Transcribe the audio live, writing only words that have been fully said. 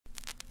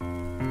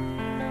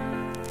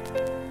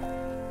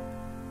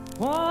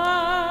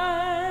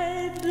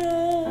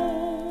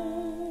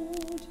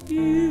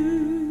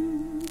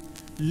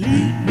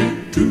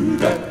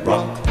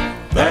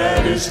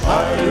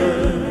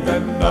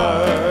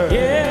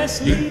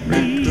Yes, lead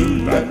me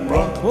to that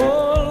rock. Oh,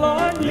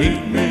 Lord,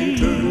 lead me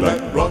to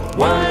that rock.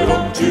 Why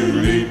don't you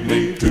lead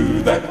me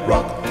to that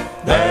rock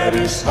that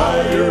is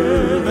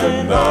higher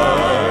than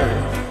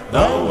I?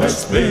 Thou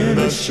hast been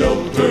a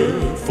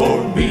shelter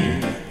for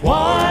me.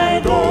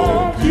 Why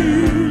don't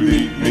you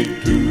lead me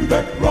to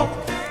that rock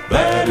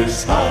that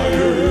is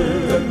higher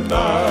than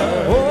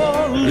I?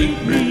 Oh,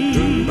 lead me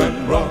to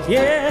that rock.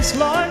 Yes,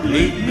 Lord,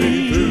 lead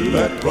me to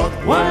that rock.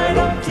 Why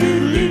don't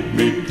you lead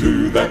me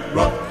to that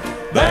rock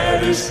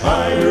that is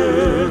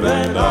higher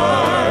than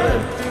I?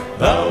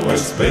 Thou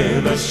hast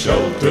been a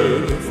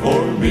shelter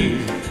for me.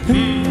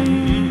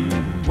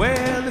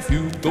 Well, if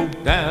you go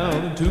down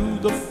into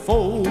the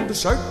fold to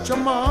search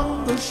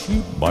among the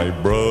sheep, my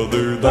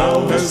brother,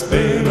 thou hast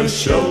been a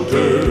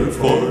shelter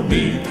for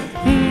me.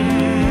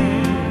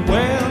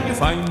 Well, you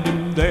find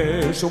him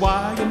there, so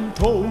I am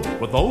told,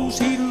 with those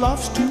he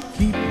loves to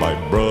keep. My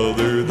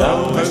brother,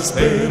 thou hast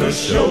been a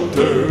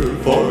shelter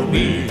for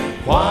me.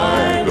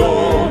 Why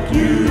don't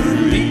you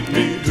lead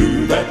me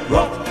to that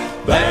rock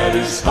that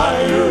is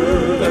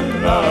higher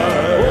than I?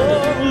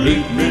 Oh,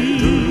 lead me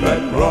to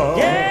that rock.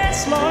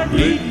 Yes, Lord,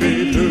 lead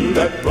me to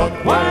that rock.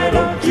 Why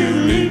don't you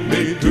lead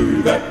me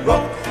to that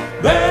rock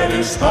that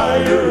is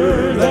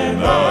higher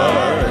than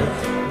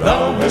I?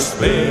 Thou hast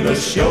been a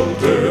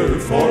shelter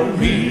for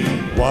me.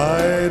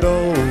 Why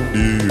don't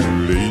you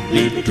lead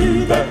me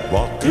to that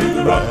rock, to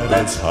the rock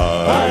that's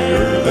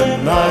higher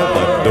than I?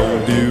 Why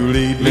don't you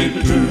lead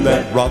me to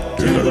that rock,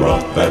 to the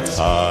rock that's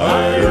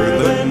higher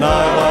than I?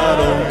 Why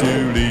don't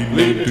you lead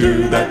me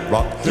to that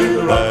rock, to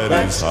the rock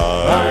that's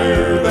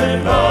higher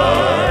than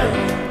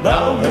I?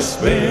 Thou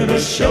hast been a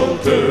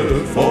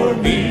shelter for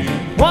me.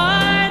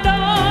 Why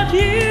don't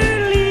you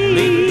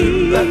lead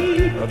to that,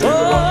 to the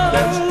rock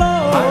that's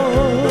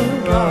higher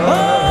than I?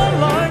 Oh,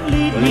 Lord,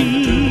 lead me.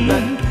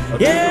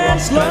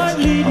 Yes, Lord,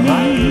 lead me.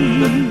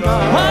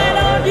 Why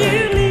don't you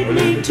lead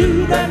me to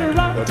that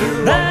rock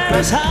that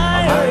is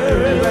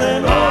higher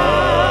than I?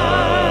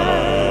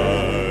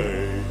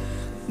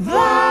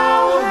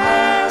 Thou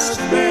hast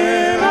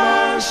been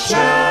a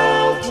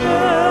shelter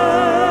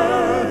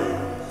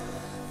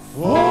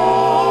for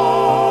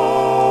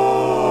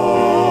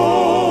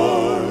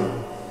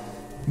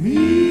me.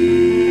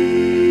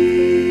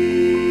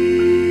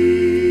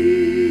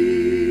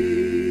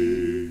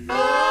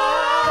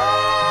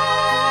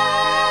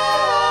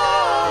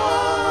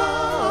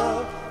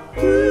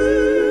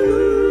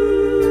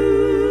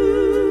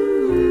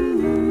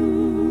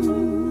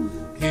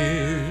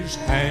 His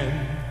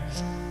hands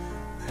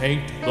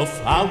paint the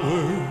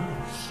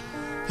flowers,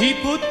 he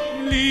put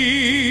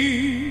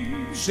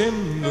leaves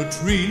in the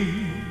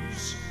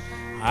trees.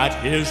 At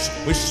his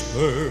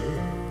whisper,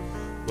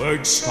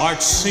 birds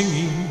start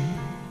singing.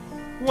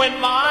 When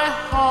my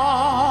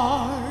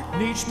heart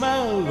needs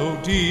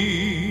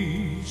melodies,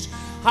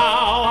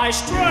 how I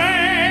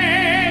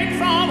stray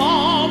from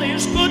all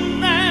his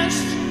goodness,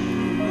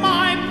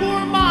 my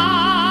poor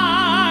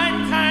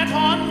mind can't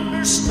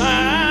understand.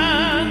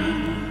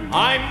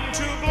 I'm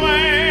to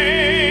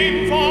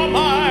blame for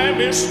my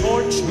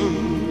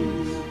misfortune.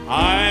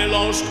 I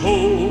lost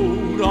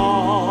hold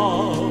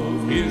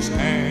of his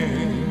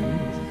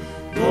hand.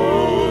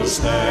 Those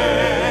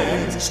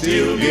hands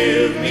still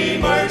give me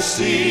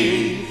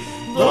mercy,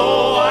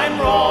 though I'm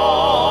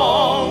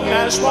wrong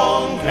as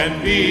wrong can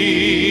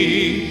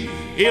be.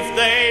 If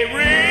they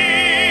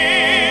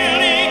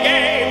really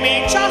gave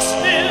me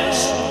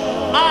justice,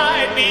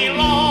 I'd be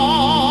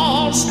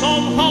lost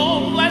on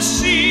homeless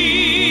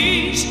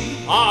seas.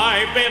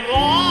 I've been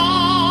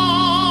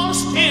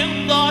lost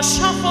in the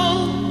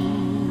shuffle.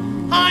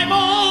 I've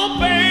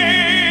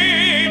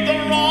obeyed the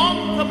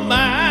wrong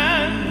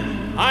command.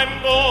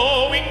 I'm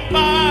going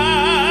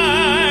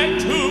back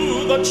to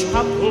the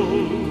chapel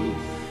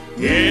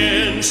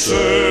in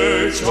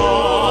search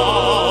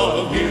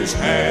of his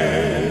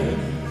hand.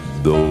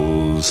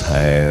 Those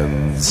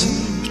hands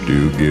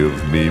do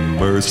give me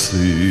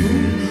mercy,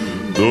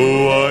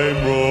 though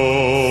I'm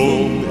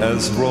wrong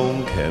as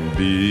wrong can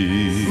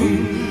be.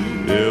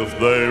 If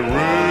they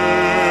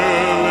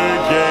really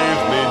gave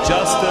me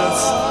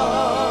justice,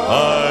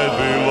 I'd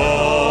be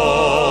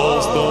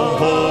lost on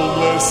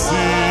homeless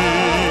sea.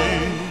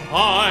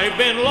 I've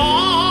been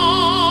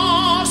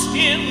lost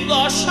in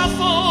the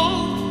shuffle.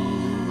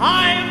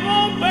 I've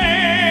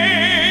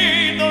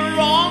obeyed the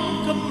wrong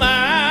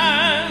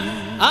command.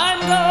 I'm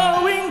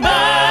going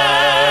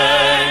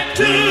back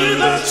to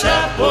the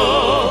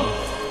chapel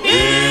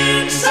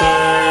in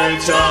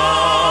search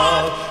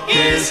of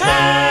his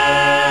hand.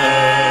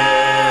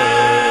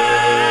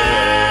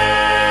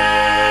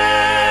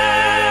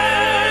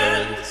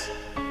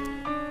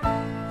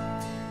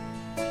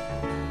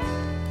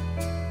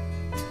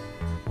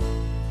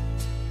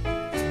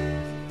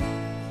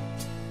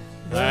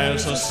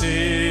 There's a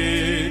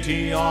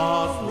city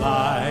of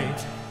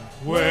light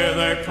where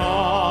there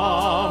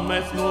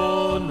cometh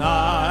no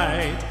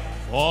night,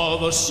 for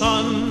the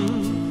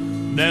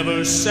sun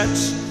never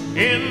sets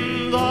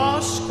in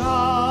the sky.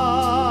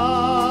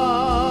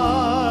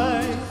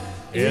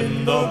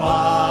 In the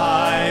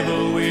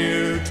Bible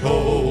we're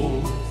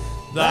told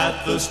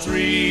that the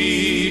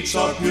streets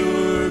are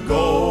pure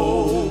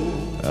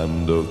gold,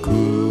 and a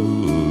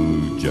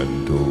cool,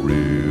 gentle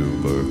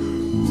river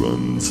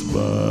runs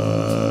by.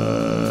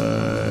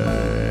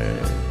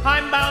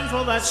 I'm bound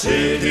for that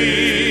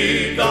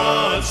city,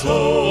 God's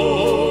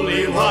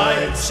holy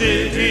white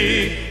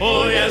city.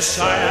 Oh yes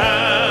I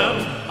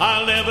am.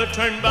 I'll never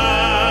turn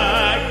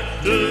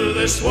back To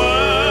this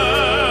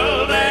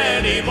world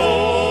anymore.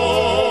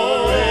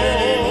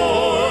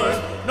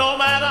 No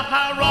matter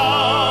how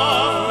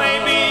rough may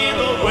be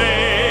the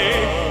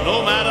way,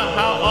 no matter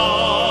how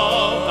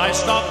oft I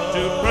stop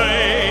to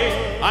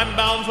pray, I'm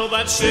bound for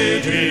that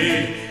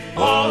City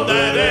on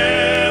that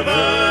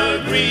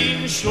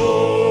evergreen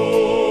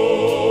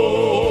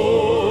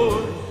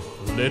shore.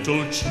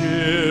 Little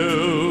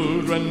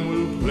children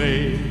will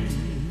play,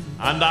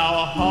 and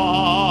our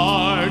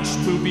hearts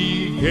to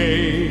be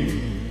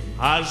gay,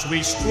 as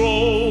we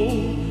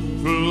stroll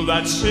through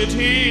that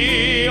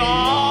city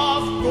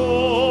of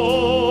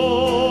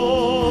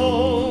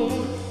gold.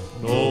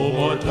 No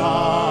more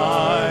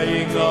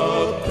dying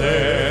up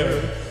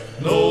there,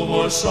 no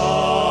more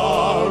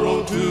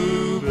sorrow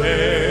to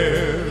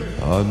bear,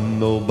 And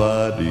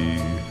nobody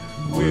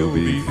will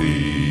be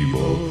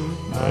feeble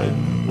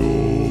and old.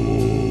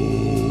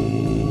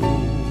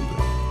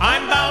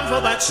 I'm bound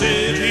for that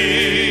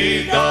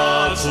city,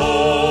 God's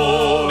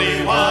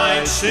holy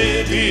white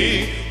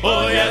city.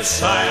 Oh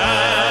yes I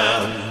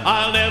am.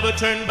 I'll never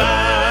turn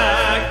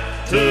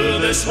back To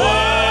this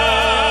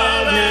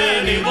world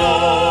anymore.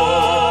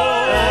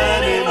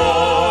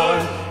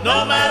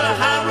 no matter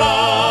how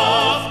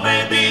rough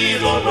may be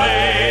the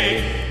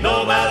way,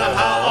 no matter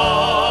how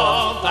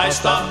oft I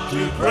stop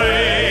to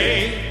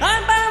pray.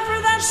 I'm bound for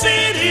that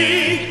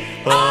city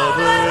of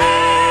the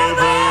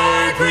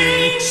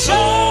evergreen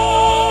shore.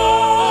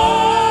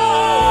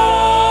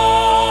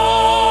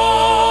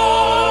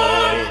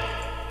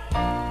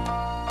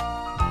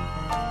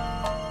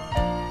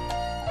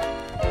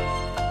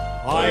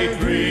 I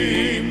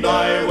dreamed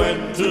I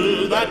went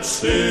to that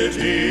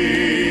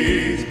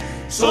city,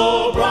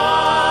 so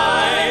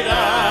bright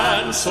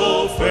and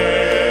so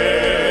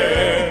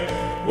fair.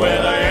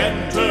 When I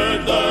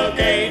entered the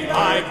gate,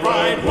 I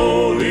cried,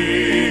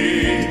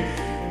 holy.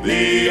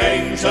 The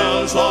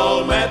angels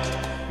all met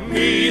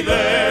me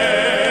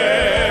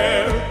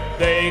there.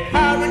 They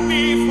carried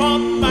me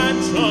from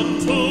mansion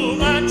to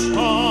mansion,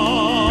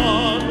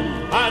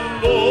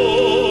 and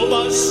all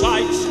the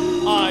sights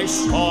I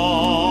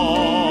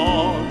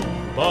saw.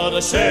 But I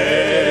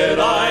said,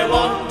 I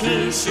want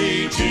to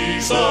see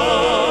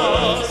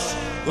Jesus,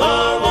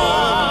 the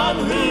one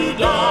who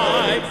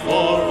died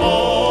for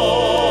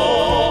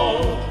all.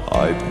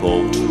 I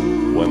thought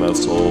when I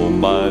saw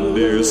my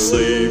dear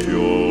Savior,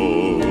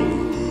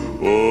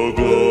 oh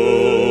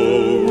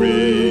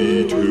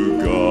glory to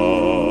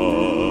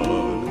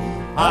God.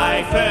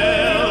 I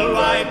fell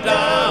right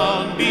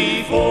down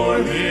before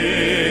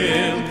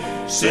him,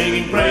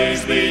 singing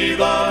praise be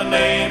the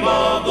name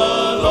of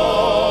the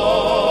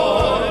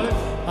Lord.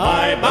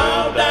 I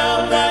bowed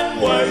down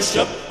and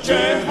worshiped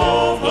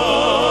Jehovah,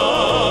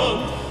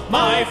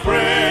 my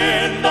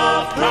friend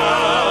of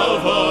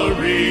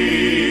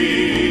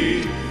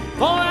Calvary.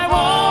 For I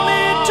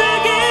wanted to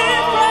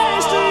give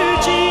praise to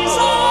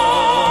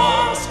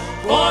Jesus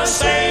For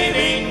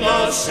saving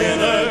a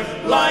sinner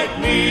like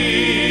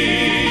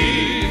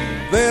me.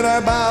 Then I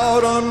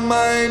bowed on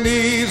my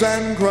knees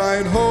and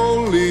cried,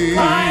 holy,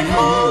 Cried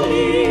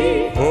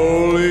holy,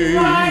 holy,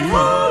 cried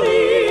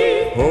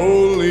holy,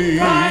 holy.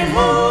 cried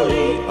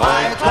holy.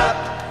 I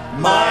clapped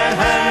my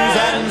hands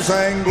and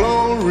Sang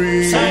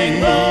glory, sang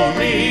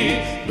glory,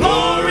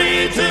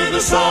 glory to the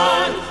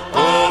Son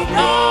of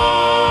God.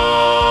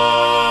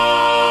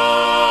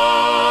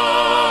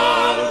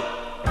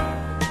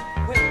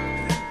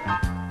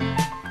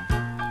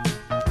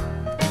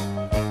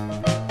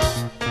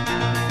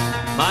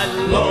 My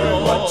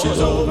Lord watches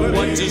over me.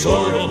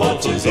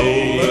 Watches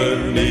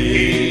over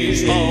me.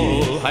 He's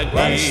all I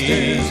need.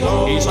 He's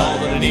all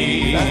that I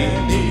need.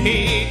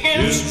 He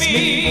gives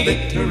me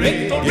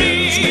victory.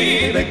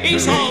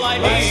 He's all I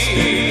need.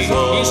 He's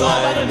all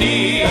that I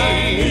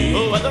need.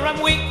 Whether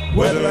I'm weak,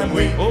 Whether I'm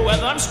weak,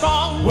 whether I'm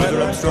strong,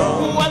 whether I'm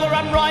strong, whether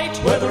I'm right,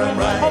 whether I'm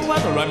right, or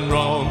whether I'm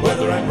wrong,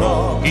 whether I'm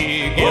wrong,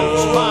 He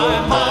gives my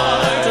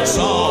heart a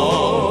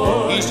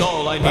song. He's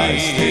all I need.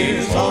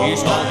 He's all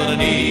that I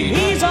need.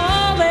 He's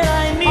all that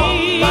I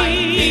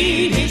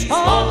need. He's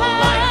all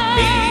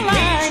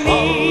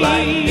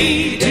I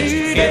need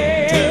to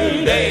get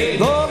today.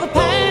 Though the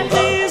path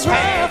is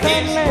rough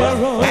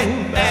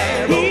and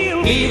narrow,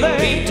 He'll be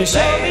there to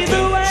show me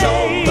the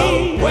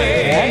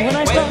way. And when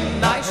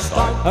I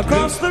start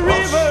across the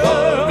river,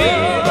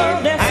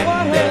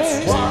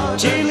 death's water,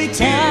 chilly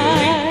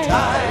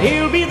tide,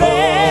 He'll be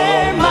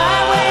there,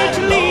 my way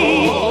to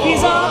lead.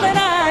 He's all that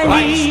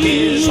I need.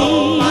 He's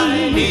all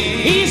I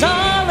need. He's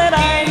all that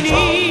I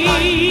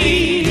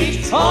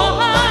need. All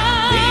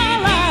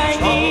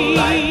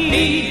I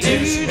need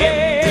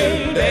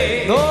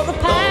today. Though the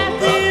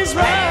path is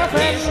rough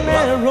and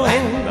narrow,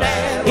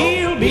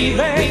 He'll be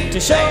there to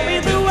show me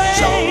the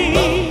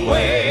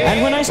way.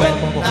 And when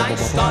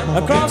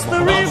across the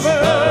river.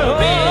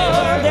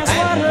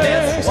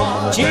 There's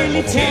water,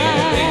 chilly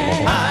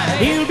tide.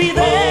 He'll be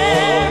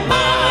there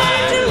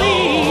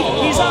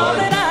mightily. He's all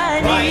that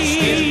I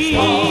need.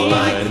 All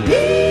I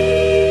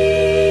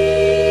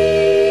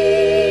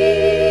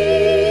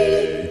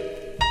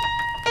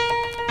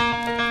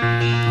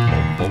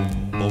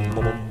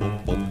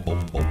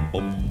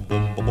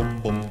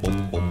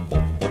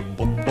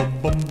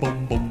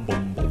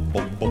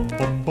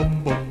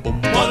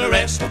Wanna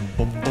rest,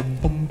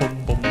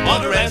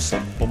 wanna rest,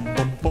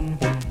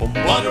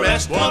 wanna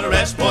rest, wanna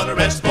rest, wanna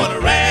rest, wanna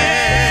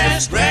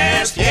rest,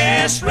 rest,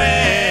 yes,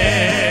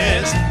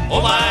 rest.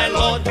 Oh my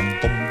Lord,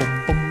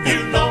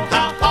 you know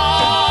how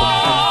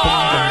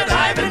hard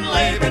I've been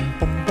laboring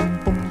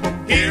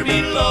here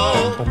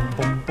below.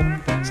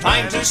 It's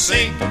time to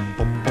sing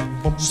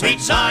sweet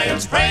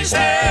Zion's praises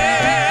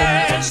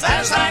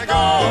as I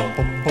go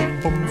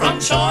from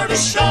shore to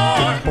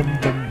shore.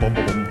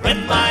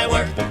 When my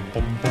work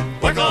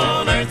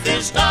on earth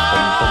is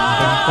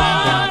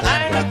done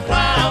and a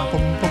crown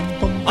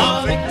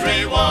of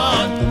victory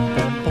won,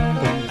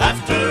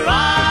 after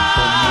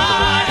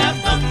I have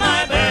done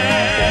my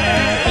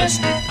best,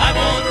 I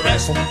want to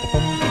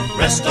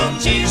rest on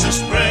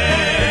Jesus'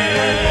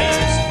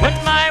 breast. When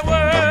my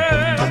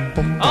work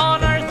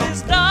on earth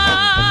is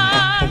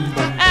done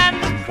and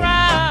the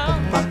crown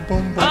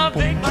of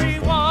victory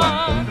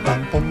won,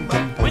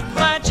 with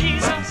my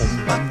Jesus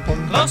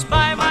close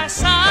by my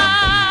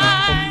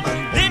side,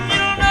 then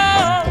you'll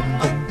know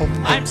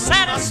I'm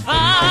satisfied.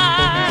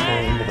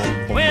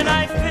 When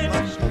I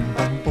finish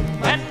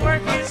and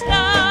work is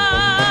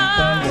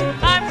done,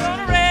 I'm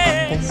gonna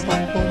rest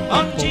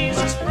on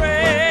Jesus'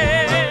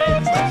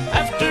 breast.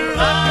 After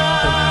I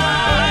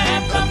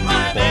have done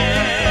my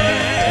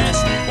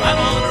best, I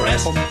wanna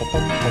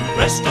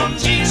rest on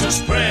Jesus'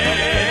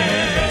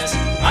 breast.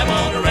 I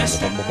wanna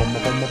rest,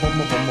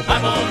 I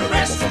wanna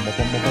rest,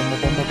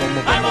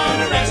 I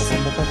wanna rest,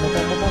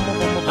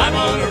 I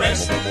wanna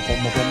rest.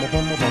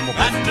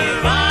 After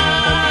I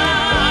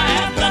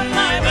have done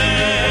my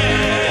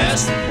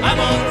best, I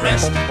wanna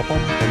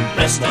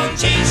rest on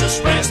Jesus'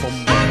 breast. I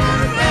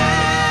wanna rest.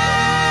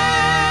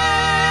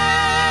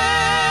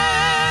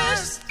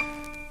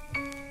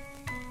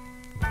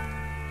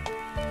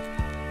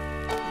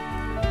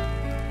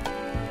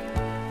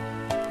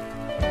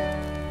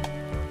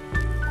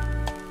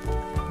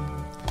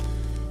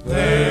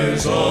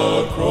 There's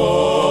a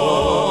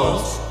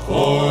cross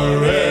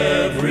for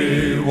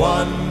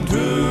everyone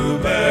to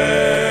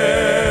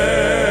bear,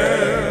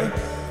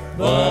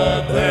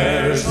 but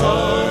there's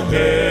a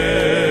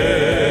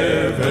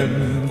heaven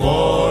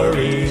for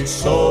each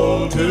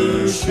soul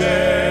to share.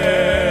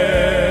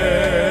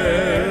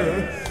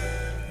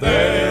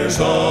 There's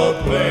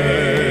a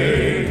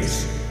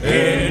place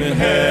in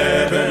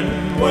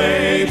heaven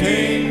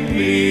waiting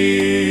me.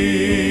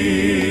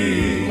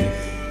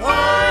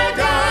 I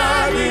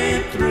got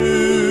it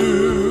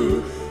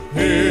through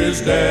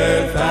His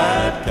death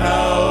at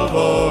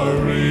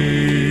Calvary.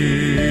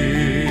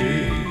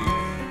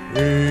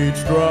 Each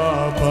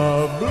drop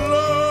of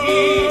blood,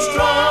 each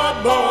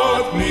drop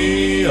bought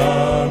me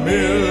a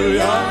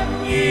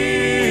million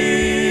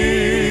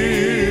years.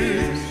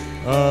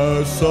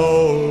 A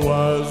soul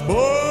was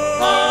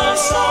born, a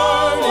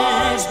soul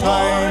was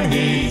torn,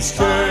 each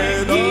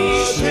time he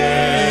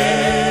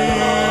shed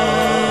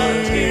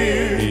a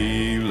tear.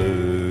 He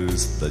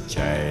loosed the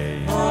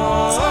chains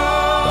that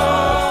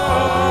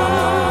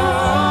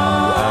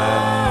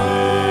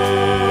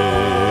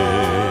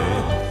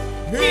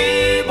feathered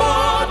He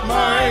bought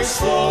my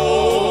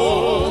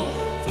soul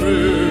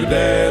through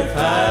death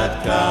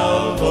at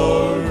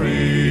Calvary.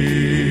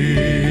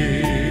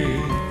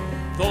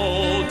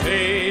 Though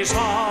days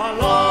are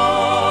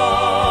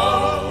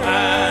long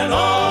and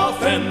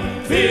often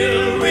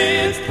filled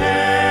with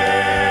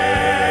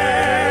care,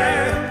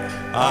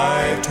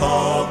 I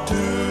talk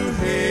to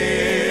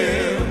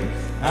Him,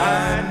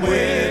 and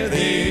with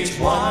each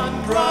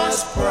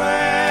wondrous prayer,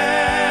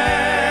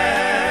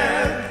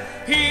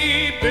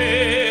 He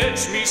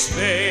bids me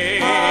stay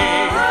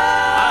and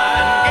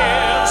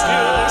gives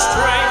new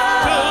strength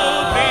to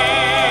me.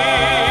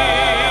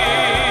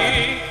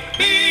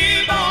 He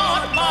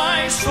bought my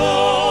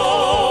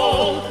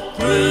soul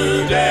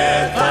through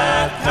death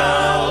at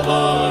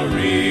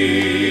Calvary.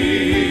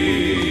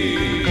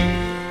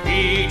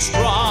 each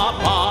drop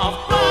of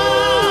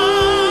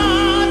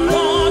blood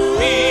brought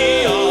me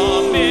a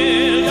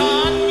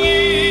million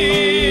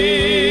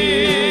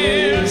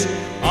years.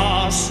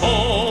 A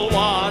soul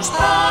was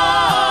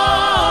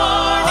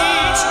born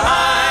each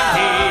time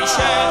He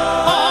shed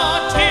a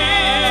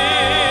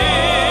tear.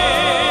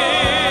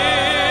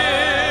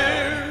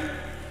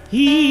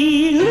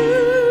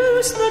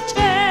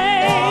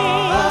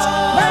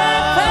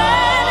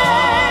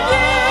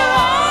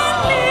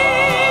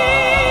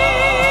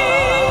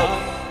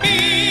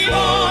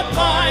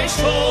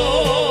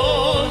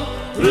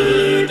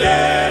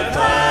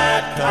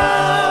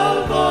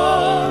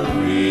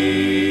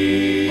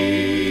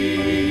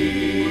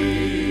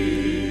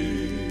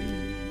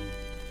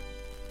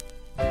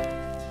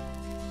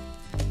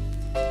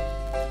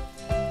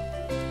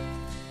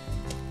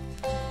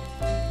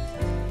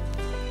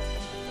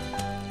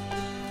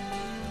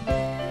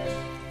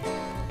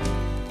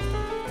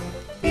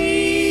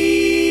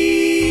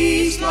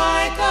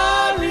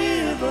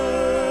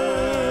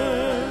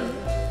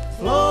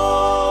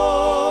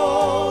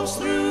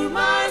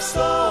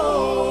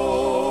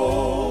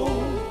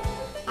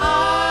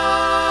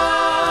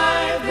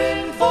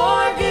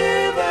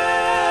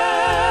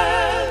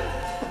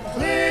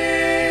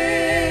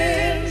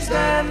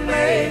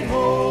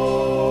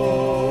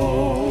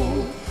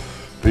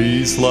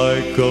 Peace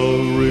like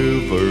a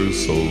river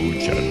so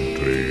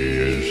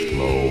gently is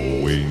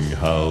flowing.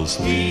 How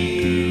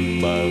sweet to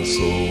my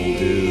soul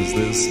is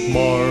this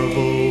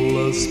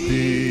marvelous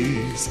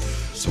peace.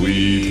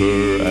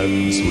 Sweeter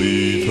and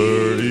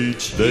sweeter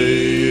each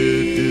day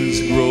it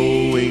is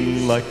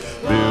growing, like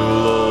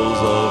billows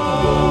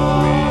of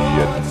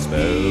glory it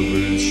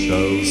never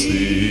shall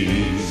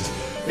cease.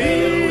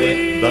 Filled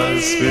with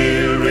the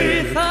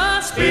Spirit,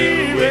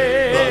 filled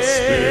with the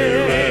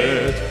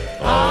Spirit,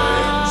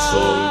 I'm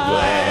so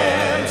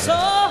glad, so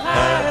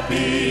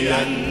happy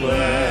and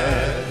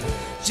glad.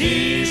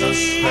 Jesus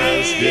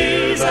has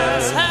given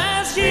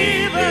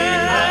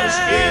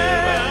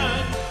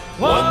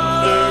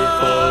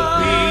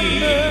wonderful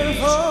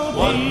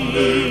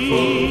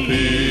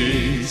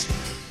peace.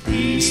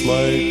 Peace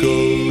like a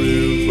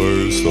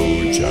river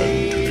so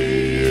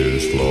gently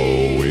is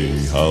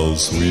flowing. How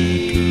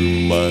sweet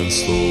to my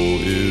soul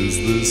is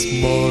this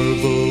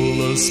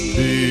marvelous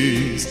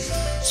peace.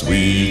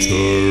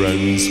 Sweeter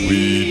and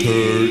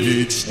sweeter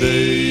each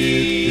day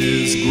it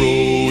is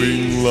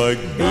growing, like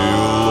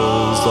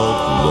billows of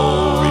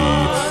glory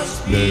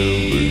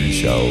never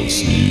shall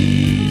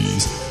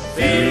cease.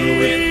 Filled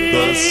with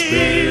the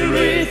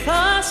Spirit,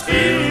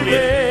 filled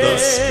with the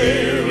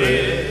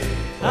Spirit,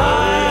 I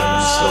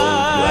am so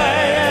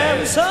glad,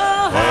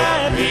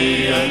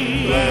 happy and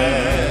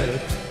glad.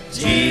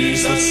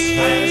 Jesus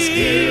has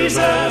given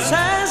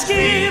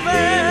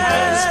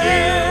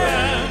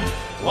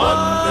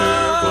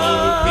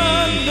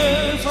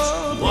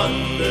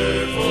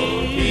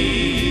wonderful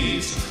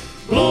peace.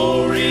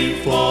 Glory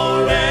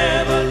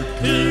forever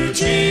to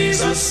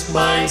Jesus,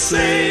 my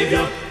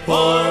Savior,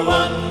 for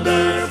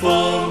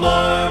wonderful,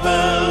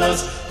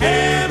 marvelous,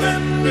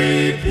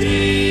 heavenly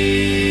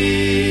peace.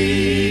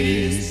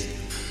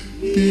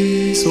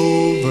 Peace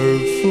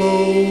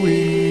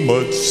overflowing,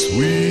 much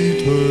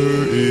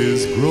sweeter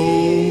is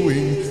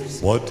growing.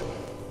 What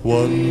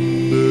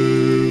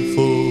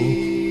wonderful,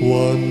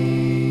 wonderful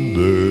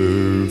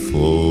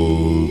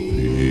peace.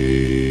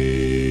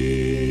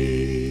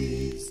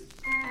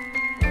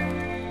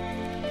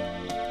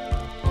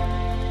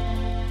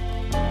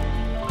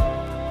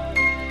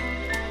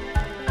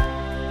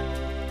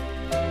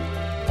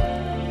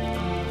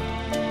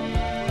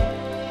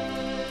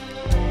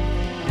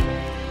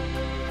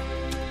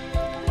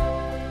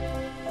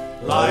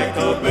 Like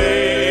a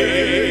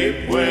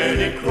babe when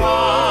it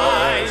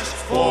cries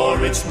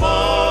for its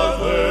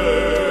mother,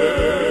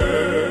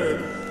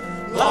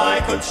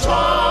 like a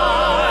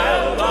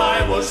child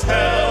I was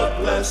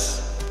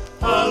helpless,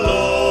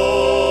 alone.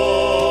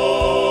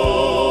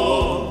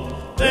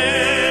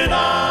 Then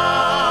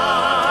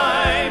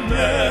I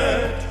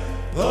met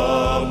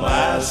the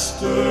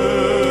Master.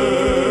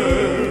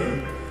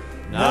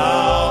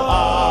 Now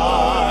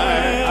I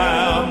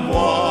am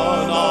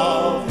one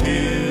of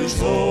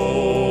his own.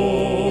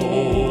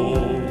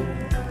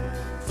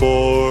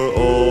 For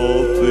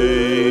all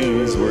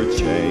things were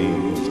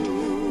changed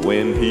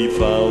when he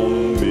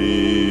found me.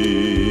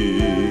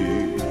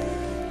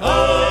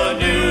 A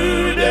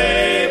new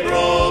day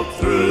broke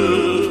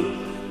through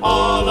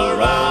all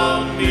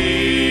around me.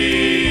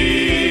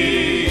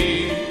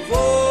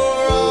 For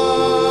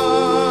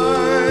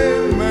I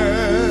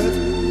met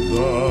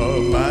the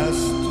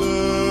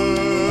Master.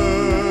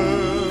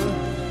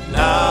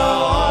 Now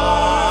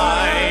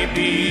I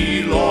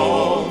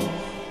belong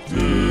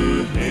to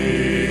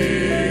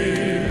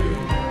him.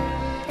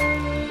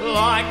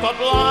 Like a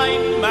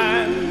blind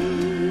man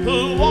who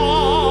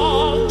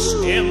walks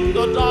in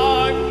the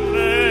darkness,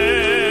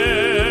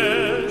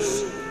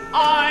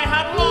 I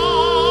had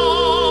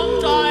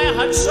longed, I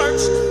had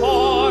searched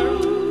for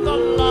the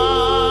light.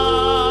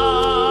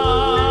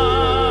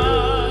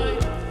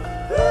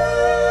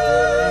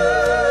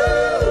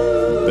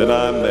 Then I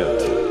met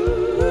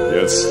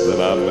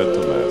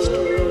the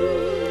Master.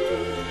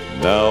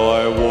 Now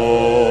I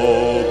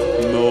walk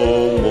no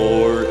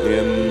more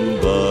in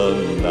the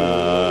night.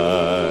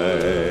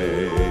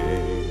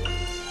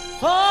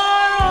 For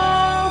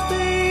all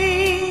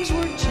things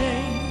were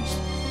changed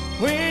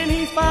when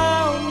he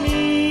found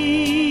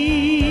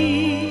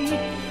me.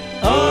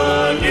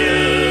 A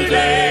new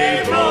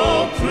day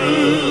broke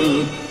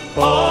through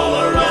all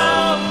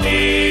around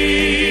me.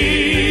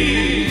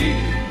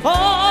 For I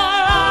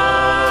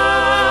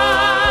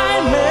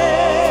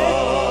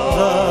met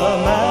the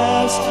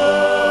Master.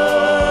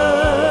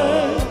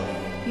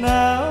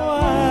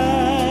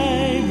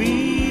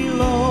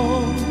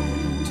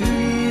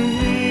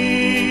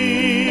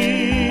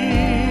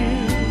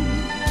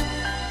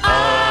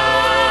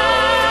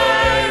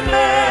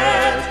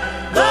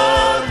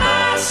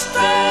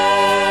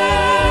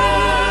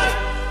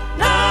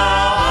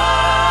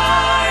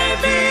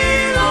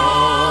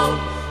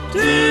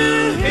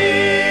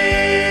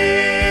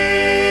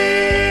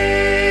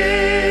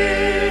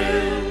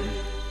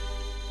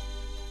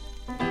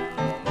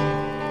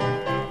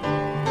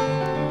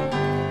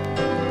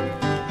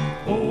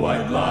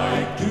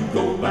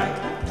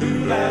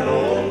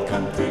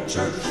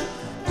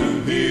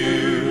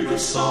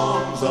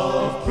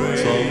 of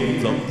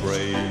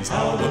praise.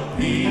 How the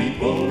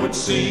people would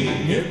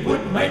sing, it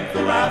would make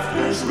the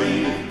rafters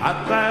ring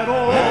at that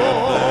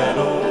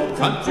old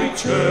country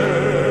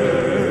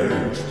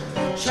church.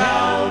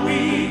 Shall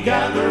we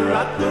gather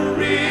at the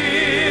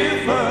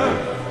river,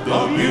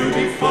 the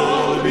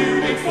beautiful,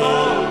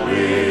 beautiful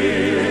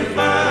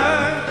river?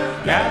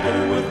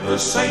 Gather with the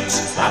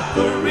saints at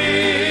the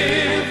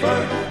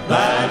river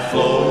that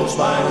flows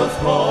by the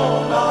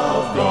throne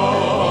of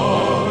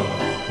God.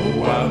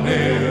 Oh, I'll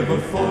never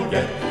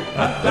forget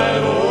at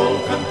that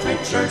old country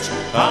church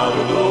how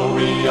the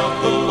glory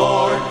of the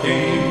Lord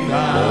came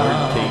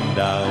down.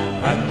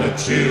 And the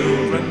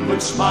children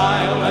would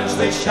smile as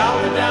they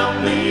shouted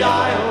down the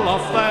aisle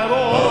of that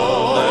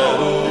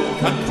old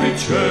country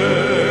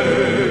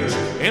church.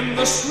 In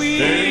the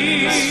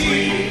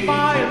sweet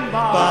by and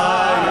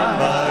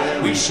by,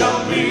 we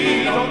shall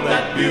meet on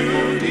that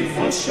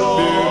beautiful shore.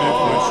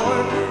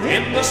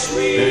 In the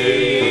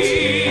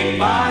sweet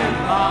by and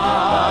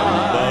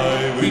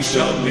by, we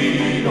shall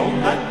meet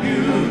on that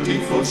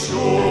beautiful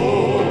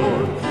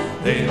shore.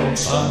 Then on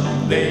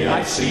Sunday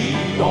I see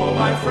all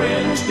my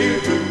friends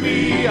dear to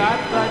me at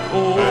that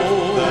old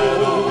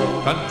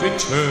country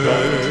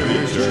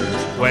church.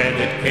 When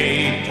it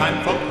came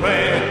time for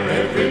prayer,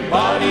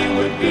 everybody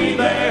would be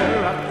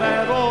there at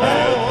that old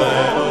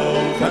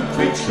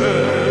country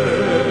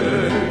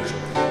church.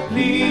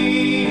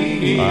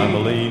 I'm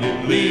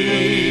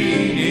leaning,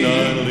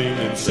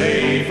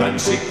 safe and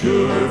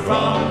secure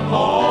from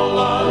all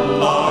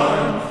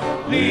alarm.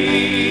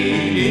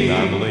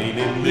 I'm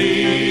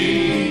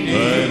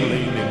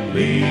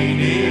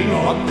leaning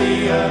on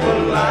the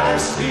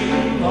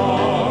everlasting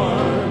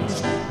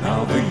arms.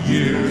 Now the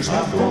years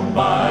have gone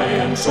by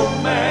and so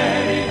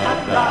many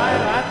have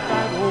died at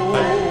that old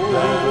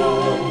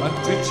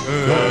country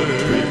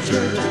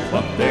church.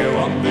 But they're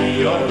on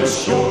the other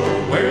shore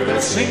where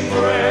they'll sing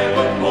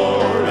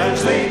forevermore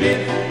as they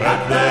did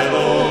at that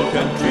old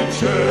country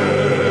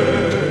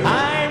church.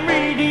 I'm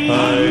reading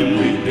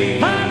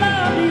my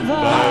love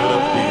divine.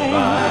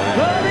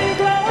 Glory,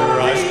 glory,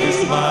 Christ is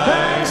mine.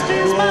 Christ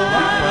is mine.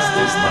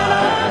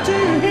 To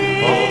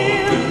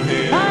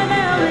Him, I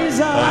now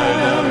reside.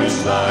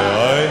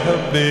 I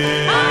have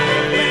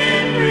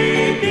been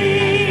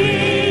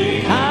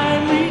redeemed.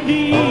 I'm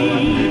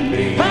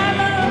redeemed. My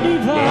love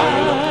divine.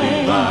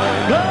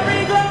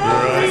 Glory,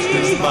 glory, Christ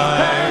is mine.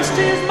 Christ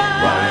is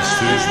mine.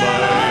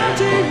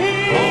 To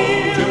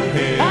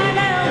Him, I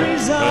now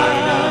reside.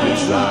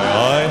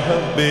 I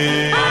have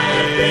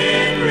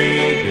been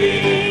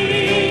redeemed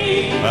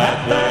at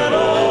that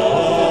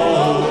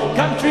old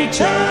country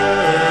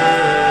church.